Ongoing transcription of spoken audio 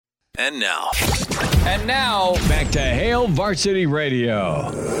And now, back to Hail Varsity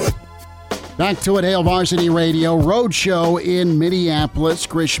Radio. Back to it, Hail Varsity Radio Roadshow in Minneapolis.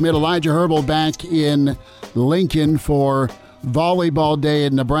 Chris Schmidt, Elijah Herbal back in Lincoln for Volleyball Day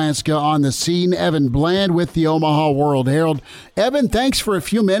in Nebraska. On the scene, Evan Bland with the Omaha World Herald. Evan, thanks for a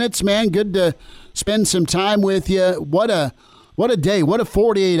few minutes, man. Good to spend some time with you. What a day. What a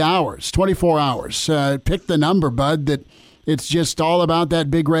 48 hours, 24 hours. Pick the number, bud, that it's just all about that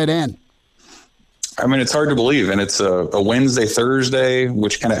Big Red N. I mean, it's hard to believe, and it's a Wednesday, Thursday,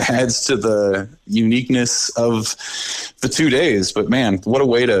 which kind of adds to the uniqueness of the 2 days. But, man, what a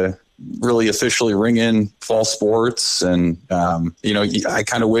way to really officially ring in fall sports. And, I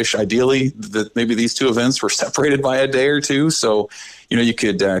kind of wish ideally that maybe these two events were separated by a day or two. So, you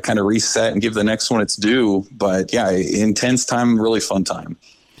could kind of reset and give the next one its due. But, yeah, intense time, really fun time.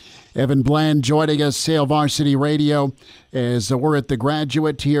 Evan Bland joining us, Hail Varsity Radio, as we're at the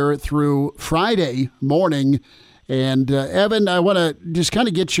Graduate here through Friday morning. And Evan, I want to just kind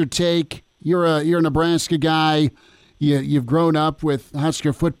of get your take. You're a Nebraska guy. You've grown up with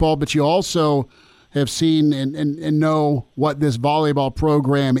Husker football, but you also have seen and know what this volleyball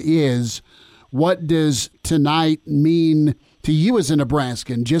program is. What does tonight mean to you as a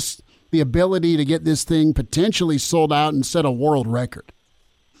Nebraskan? Just the ability to get this thing potentially sold out and set a world record.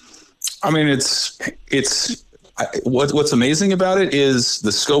 I mean, what's amazing about it is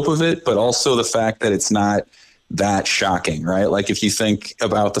the scope of it, but also the fact that it's not that shocking, right? Like if you think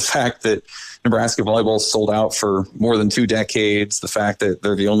about the fact that Nebraska volleyball sold out for more than 2 decades, the fact that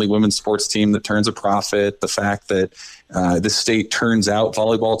they're the only women's sports team that turns a profit, the fact that this state turns out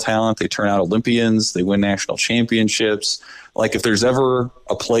volleyball talent, they turn out Olympians, they win national championships. Like if there's ever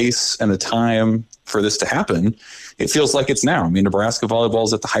a place and a time for this to happen, it feels like it's now. I mean, Nebraska volleyball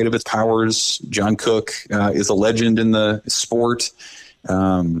is at the height of its powers. John Cook is a legend in the sport.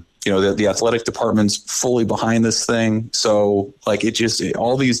 The athletic department's fully behind this thing. So like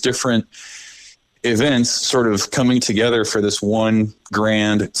all these different events sort of coming together for this one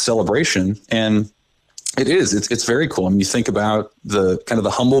grand celebration. And it's very cool. I mean, you think about the kind of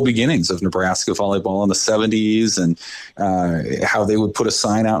the humble beginnings of Nebraska volleyball in the 70s and how they would put a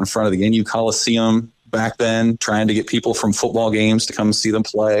sign out in front of the NU Coliseum back then, trying to get people from football games to come see them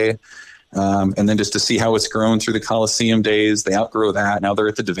play. And then just to see how it's grown through the Coliseum days, they outgrow that. Now they're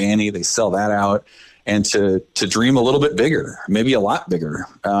at the Devaney, they sell that out. And to dream a little bit bigger, maybe a lot bigger,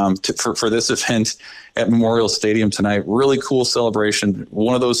 for this event at Memorial Stadium tonight. Really cool celebration.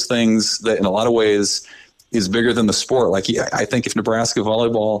 One of those things that in a lot of ways is bigger than the sport. Like I think if Nebraska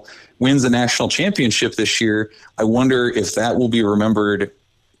volleyball wins the national championship this year, I wonder if that will be remembered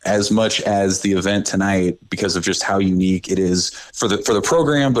as much as the event tonight because of just how unique it is for the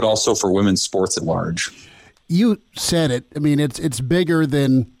program, but also for women's sports at large. You said it. I mean, it's bigger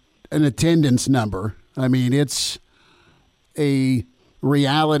than an attendance number. I mean, it's a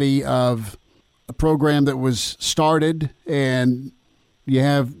reality of a program that was started, and you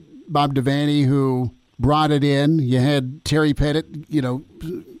have Bob Devaney who brought it in. You had Terry Pettit,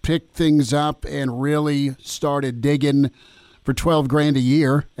 pick things up and really started digging for $12,000 a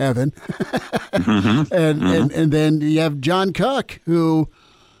year, Evan. And then you have John Cook, who,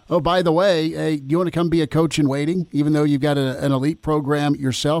 oh, by the way, hey, you want to come be a coach in waiting, even though you've got an elite program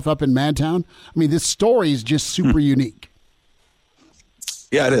yourself up in Madtown? I mean, this story is just super unique.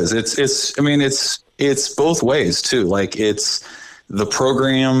 Yeah, it is. It's both ways too. Like it's the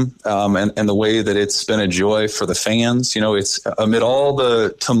program and the way that it's been a joy for the fans. It's amid all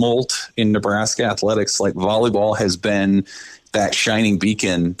the tumult in Nebraska athletics, like volleyball has been that shining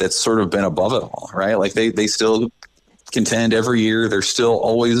beacon that's sort of been above it all, right? Like they still contend every year. They're still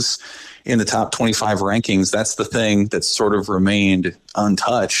always in the top 25 rankings. That's the thing that's sort of remained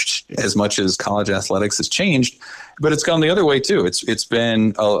untouched as much as college athletics has changed, but it's gone the other way too. It's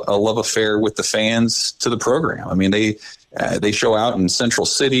been a love affair with the fans to the program. I mean, they show out in Central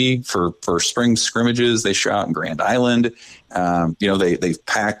City for spring scrimmages. They show out in Grand Island. They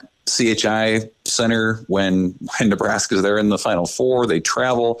pack CHI Center when Nebraska's there in the Final Four. They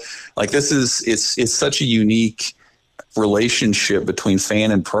travel. Like it's such a unique relationship between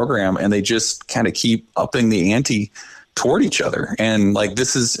fan and program, and they just kind of keep upping the ante toward each other. And like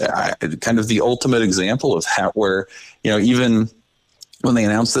this is kind of the ultimate example of where even when they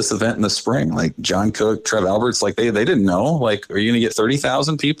announced this event in the spring, like John Cook, Trev Alberts, like they didn't know, like, are you going to get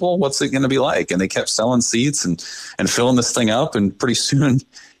 30,000 people? What's it going to be like? And they kept selling seats and filling this thing up. And pretty soon,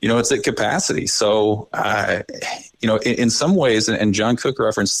 it's at capacity. So, in some ways, and John Cook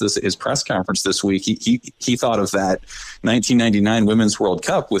referenced this at his press conference this week, he thought of that 1999 Women's World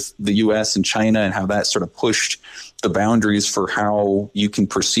Cup with the U.S. and China and how that sort of pushed the boundaries for how you can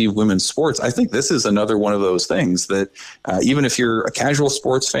perceive women's sports. I think this is another one of those things that even if you're a casual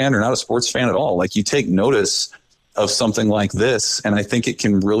sports fan or not a sports fan at all, like you take notice of something like this, and I think it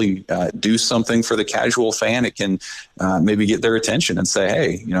can really do something for the casual fan. It can maybe get their attention and say,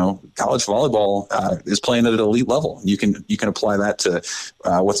 hey, college volleyball is playing at an elite level. You can apply that to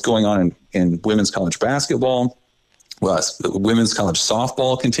what's going on in women's college basketball. Well, women's college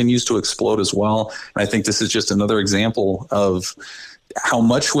softball continues to explode as well. And I think this is just another example of how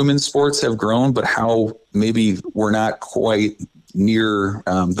much women's sports have grown, but how maybe we're not quite near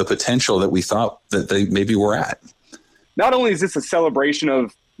the potential that we thought that they maybe were at. Not only is this a celebration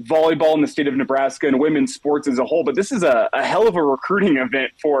of volleyball in the state of Nebraska and women's sports as a whole, but this is a hell of a recruiting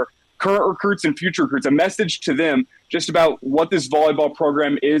event for current recruits and future recruits, a message to them just about what this volleyball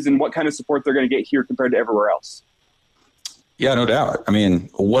program is and what kind of support they're going to get here compared to everywhere else. Yeah, no doubt. I mean,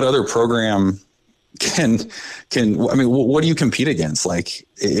 what other program what do you compete against? Like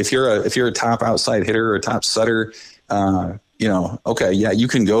if you're a top outside hitter or a top setter, okay, yeah, you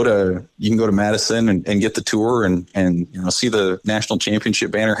can go to Madison and get the tour and see the national championship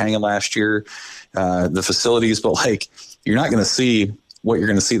banner hanging last year, the facilities, but like you're not going to see what you're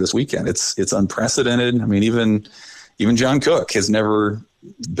going to see this weekend. It's unprecedented. I mean, even John Cook has never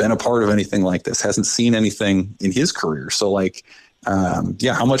been a part of anything like this, hasn't seen anything in his career. So like,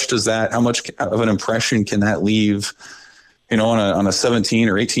 how much of an impression can that leave, on a 17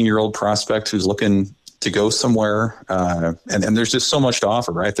 or 18-year-old prospect who's looking to go somewhere? And there's just so much to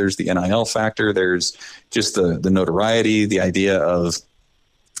offer, right? There's the NIL factor. There's just the notoriety, the idea of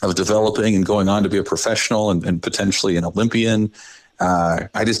developing and going on to be a professional and potentially an Olympian. I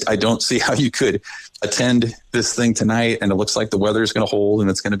don't see how you could attend this thing tonight and it looks like the weather is going to hold and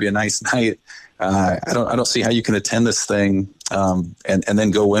it's going to be a nice night. I don't see how you can attend this thing and then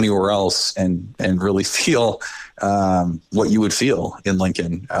go anywhere else and really feel what you would feel in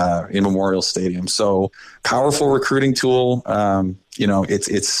Lincoln in Memorial Stadium. So powerful recruiting tool.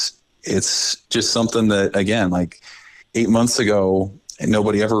 It's just something that, again, like 8 months ago, and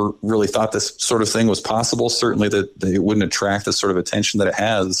nobody ever really thought this sort of thing was possible. Certainly that it wouldn't attract the sort of attention that it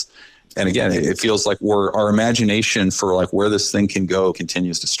has. And again, it feels like our imagination for like where this thing can go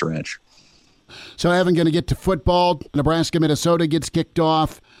continues to stretch. So Evan, going to get to football. Nebraska, Minnesota gets kicked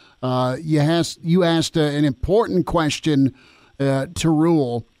off. You asked an important question to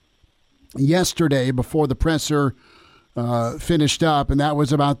Rhule yesterday before the presser finished up, and that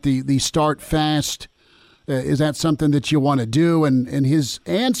was about the start fast. Is that something that you want to do? And his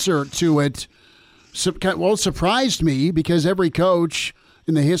answer to it, surprised me, because every coach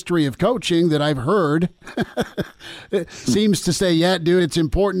in the history of coaching that I've heard seems to say, yeah, dude, it's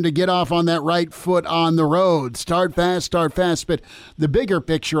important to get off on that right foot on the road. Start fast. But the bigger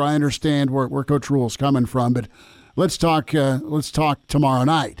picture, I understand where Coach Rhule's coming from. But let's talk tomorrow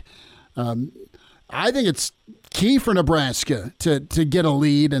night. I think it's key for Nebraska to get a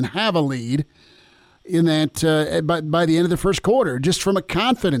lead and have a lead in that by the end of the first quarter, just from a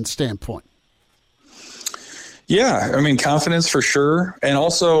confidence standpoint. Yeah, I mean, confidence for sure. And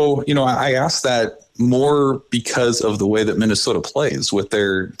also, I asked that more because of the way that Minnesota plays with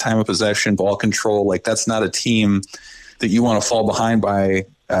their time of possession, ball control. Like, that's not a team that you want to fall behind by,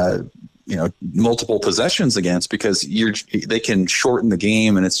 multiple possessions against, because they can shorten the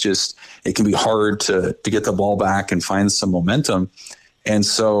game, and it can be hard to get the ball back and find some momentum. And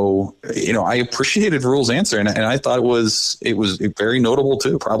so, I appreciated Rhule's answer, and I thought it was very notable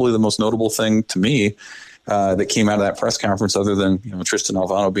too. Probably the most notable thing to me that came out of that press conference, other than Tristan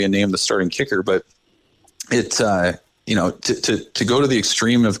Alvano being named the starting kicker. But it to go to the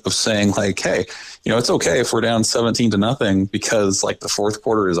extreme of saying like, hey, it's okay if we're down 17-0 because like the fourth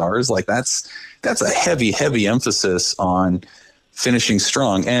quarter is ours. Like that's a heavy emphasis on finishing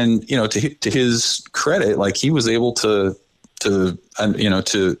strong. And to his credit, like he was able to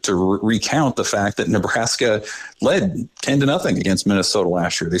recount the fact that Nebraska led 10-0 against Minnesota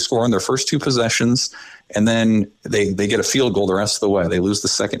last year. They score on their first two possessions, and then they get a field goal the rest of the way. They lose the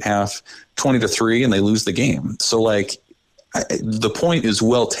second half 20-3, and they lose the game. So like the point is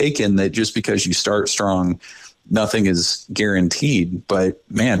well taken that just because you start strong, nothing is guaranteed. But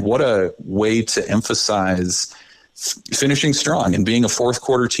man, what a way to emphasize finishing strong and being a fourth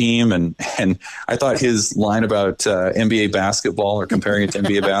quarter team. And I thought his line about NBA basketball, or comparing it to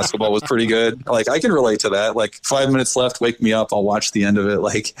NBA basketball, was pretty good. Like, I can relate to that. Like, 5 minutes left, wake me up, I'll watch the end of it.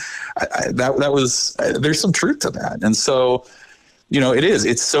 Like that was, there's some truth to that. And so,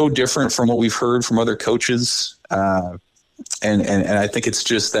 it's so different from what we've heard from other coaches. And I think it's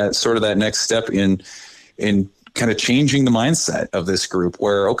just that sort of that next step in kind of changing the mindset of this group,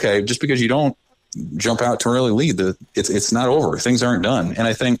 where, okay, just because you don't jump out to an early lead. It's not over. Things aren't done. And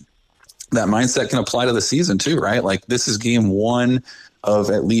I think that mindset can apply to the season too, right? Like this is game 1 of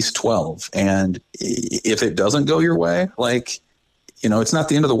at least 12. And if it doesn't go your way, like, it's not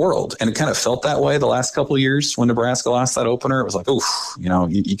the end of the world. And it kind of felt that way the last couple of years when Nebraska lost that opener. It was like,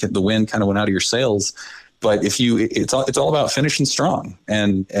 the wind kind of went out of your sails. But it's all about finishing strong,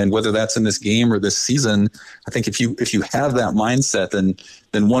 and whether that's in this game or this season, I think if you have that mindset,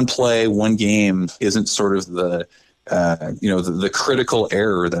 then one play, one game isn't sort of the critical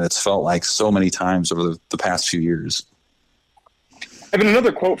error that it's felt like so many times over the past few years. Evan,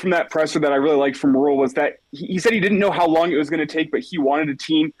 another quote from that presser that I really liked from Rhule was that he said he didn't know how long it was going to take, but he wanted a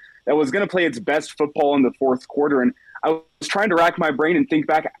team that was going to play its best football in the fourth quarter. And I was trying to rack my brain and think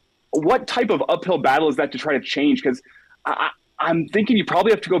back, what type of uphill battle is that to try to change? Because I'm thinking you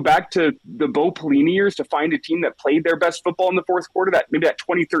probably have to go back to the Bo Pelini years to find a team that played their best football in the fourth quarter, maybe that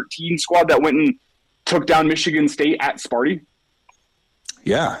 2013 squad that went and took down Michigan State at Sparty.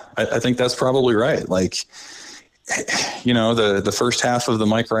 Yeah, I think that's probably right. Like, the first half of the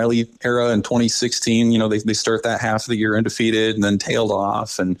Mike Riley era in 2016, they start that half of the year undefeated and then tailed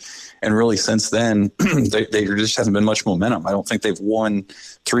off. And really since then, there just hasn't been much momentum. I don't think they've won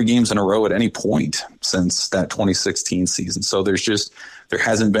 3 games in a row at any point since that 2016 season. So there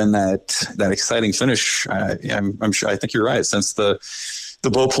hasn't been that exciting finish. I'm sure, I think you're right, since the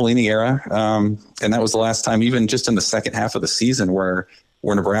Bo Pelini era. And that was the last time, even just in the second half of the season, where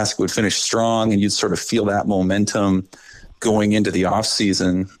Nebraska would finish strong and you'd sort of feel that momentum going into the off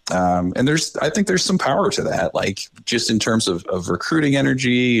season. And I think there's some power to that, like just in terms of recruiting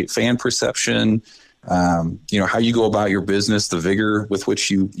energy, fan perception, how you go about your business, the vigor with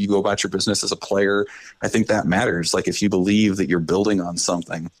which you go about your business as a player. I think that matters. Like if you believe that you're building on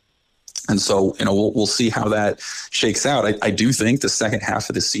something. And so, we'll see how that shakes out. I do think the second half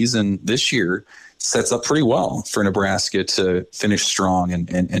of the season this year sets up pretty well for Nebraska to finish strong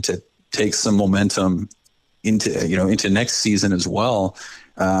and to take some momentum into next season as well.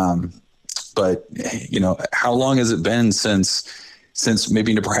 But how long has it been since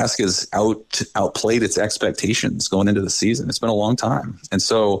maybe Nebraska's outplayed its expectations going into the season? It's been a long time. And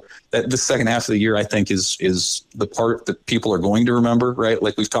so the second half of the year, I think, is the part that people are going to remember, right?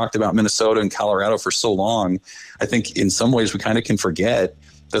 Like we've talked about Minnesota and Colorado for so long. I think in some ways we kind of can forget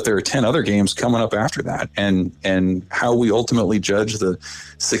that there are 10 other games coming up after that. And how we ultimately judge the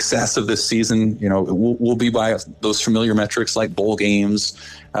success of this season, will be by those familiar metrics like bowl games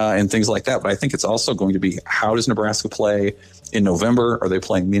and things like that. But I think it's also going to be, how does Nebraska play in November? Are they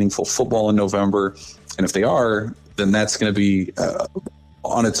playing meaningful football in November? And if they are, then that's going to be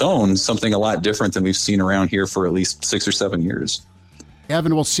on its own something a lot different than we've seen around here for at least 6 or 7 years.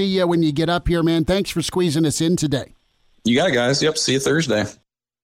 Evan, we'll see you when you get up here, man. Thanks for squeezing us in today. You got it, guys. Yep. See you Thursday.